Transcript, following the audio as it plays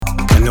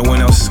No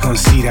one else is gonna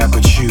see that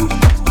but you.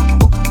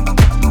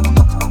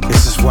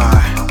 This is why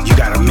you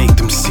gotta make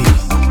them see.